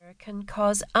can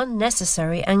cause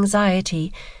unnecessary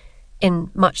anxiety,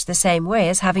 in much the same way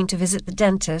as having to visit the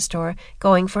dentist or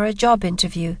going for a job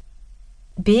interview.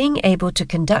 Being able to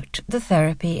conduct the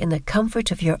therapy in the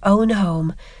comfort of your own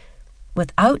home,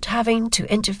 without having to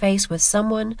interface with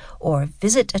someone or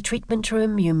visit a treatment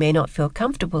room you may not feel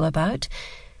comfortable about,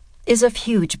 is of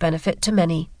huge benefit to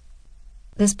many.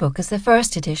 This book is the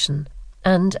first edition,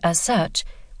 and as such,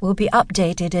 will be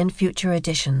updated in future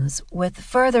editions with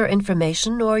further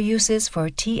information or uses for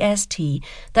TST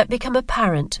that become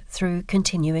apparent through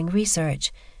continuing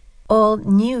research. All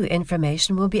new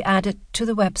information will be added to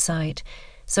the website,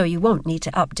 so you won't need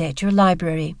to update your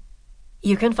library.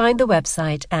 You can find the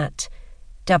website at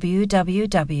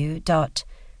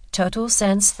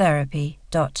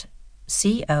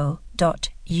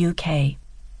www.totalsensetherapy.co.uk.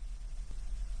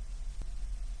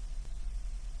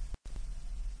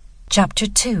 Chapter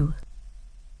 2.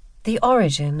 The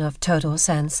Origin of Total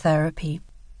Sense Therapy.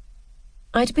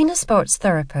 I'd been a sports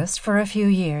therapist for a few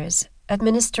years,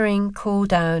 administering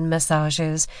cool-down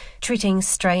massages, treating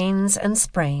strains and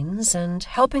sprains, and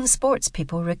helping sports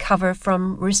people recover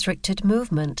from restricted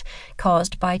movement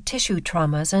caused by tissue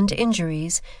traumas and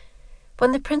injuries,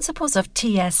 when the principles of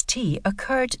TST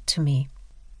occurred to me.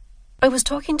 I was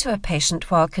talking to a patient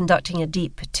while conducting a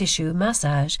deep tissue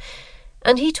massage,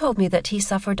 and he told me that he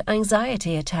suffered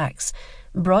anxiety attacks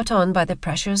brought on by the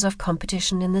pressures of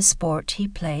competition in the sport he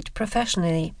played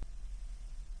professionally.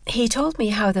 He told me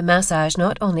how the massage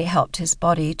not only helped his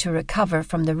body to recover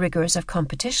from the rigors of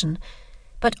competition,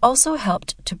 but also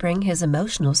helped to bring his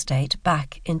emotional state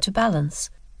back into balance.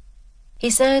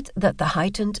 He said that the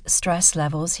heightened stress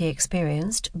levels he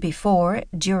experienced before,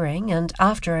 during, and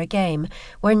after a game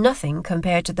were nothing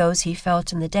compared to those he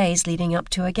felt in the days leading up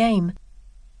to a game.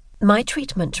 My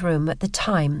treatment room at the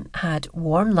time had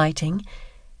warm lighting,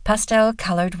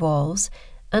 pastel-coloured walls,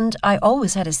 and I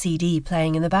always had a CD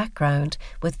playing in the background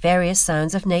with various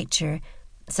sounds of nature,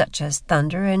 such as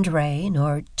thunder and rain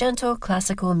or gentle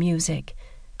classical music.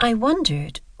 I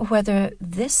wondered whether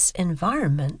this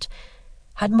environment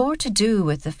had more to do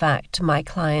with the fact my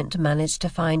client managed to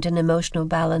find an emotional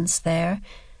balance there,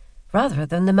 rather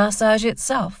than the massage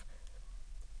itself,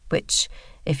 which,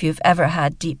 if you've ever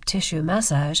had deep tissue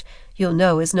massage, you'll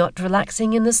know is not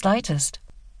relaxing in the slightest.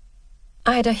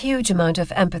 I had a huge amount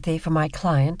of empathy for my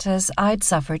client, as I'd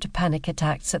suffered panic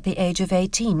attacks at the age of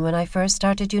 18 when I first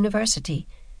started university.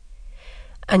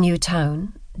 A new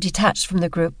town, detached from the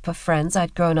group of friends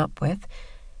I'd grown up with,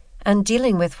 and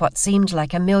dealing with what seemed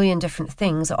like a million different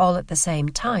things all at the same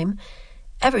time,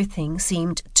 everything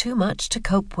seemed too much to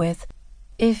cope with.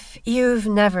 If you've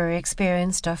never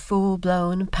experienced a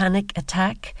full-blown panic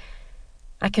attack,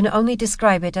 I can only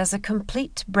describe it as a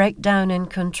complete breakdown in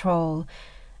control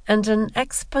and an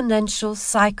exponential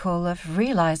cycle of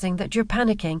realizing that you're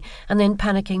panicking and then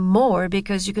panicking more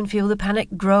because you can feel the panic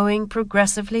growing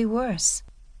progressively worse.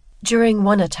 During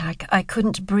one attack, I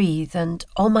couldn't breathe and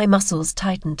all my muscles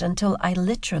tightened until I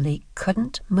literally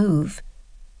couldn't move.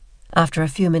 After a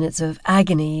few minutes of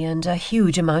agony and a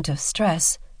huge amount of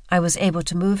stress, I was able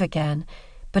to move again,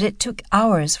 but it took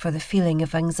hours for the feeling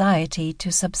of anxiety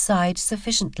to subside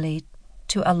sufficiently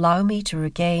to allow me to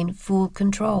regain full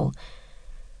control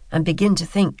and begin to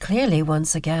think clearly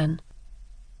once again.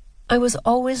 I was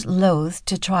always loath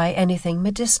to try anything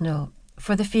medicinal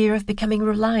for the fear of becoming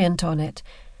reliant on it,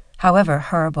 however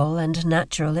herbal and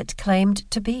natural it claimed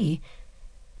to be.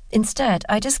 Instead,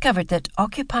 I discovered that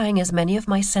occupying as many of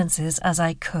my senses as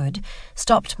I could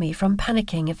stopped me from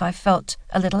panicking if I felt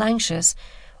a little anxious,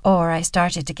 or I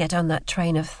started to get on that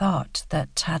train of thought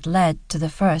that had led to the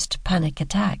first panic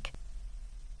attack.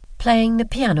 Playing the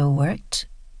piano worked,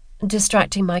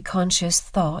 distracting my conscious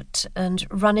thought and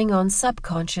running on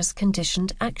subconscious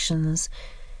conditioned actions.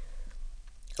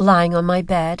 Lying on my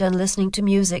bed and listening to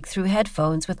music through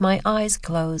headphones with my eyes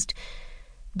closed,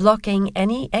 blocking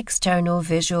any external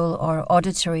visual or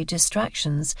auditory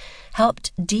distractions,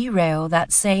 helped derail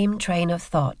that same train of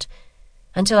thought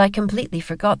until I completely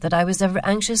forgot that I was ever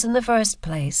anxious in the first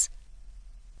place.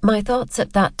 My thoughts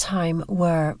at that time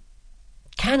were,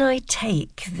 can I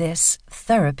take this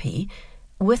therapy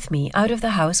with me out of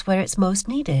the house where it's most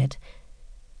needed?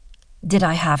 Did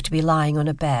I have to be lying on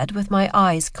a bed with my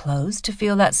eyes closed to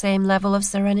feel that same level of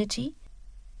serenity?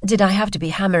 Did I have to be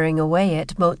hammering away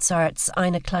at Mozart's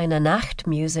Eine kleine Nacht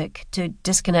music to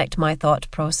disconnect my thought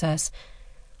process?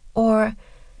 Or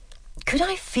could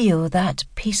I feel that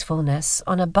peacefulness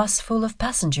on a bus full of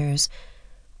passengers?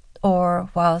 Or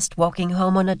whilst walking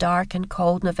home on a dark and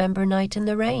cold November night in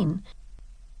the rain?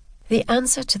 The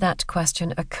answer to that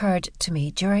question occurred to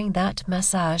me during that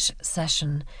massage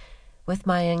session with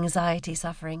my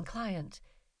anxiety-suffering client.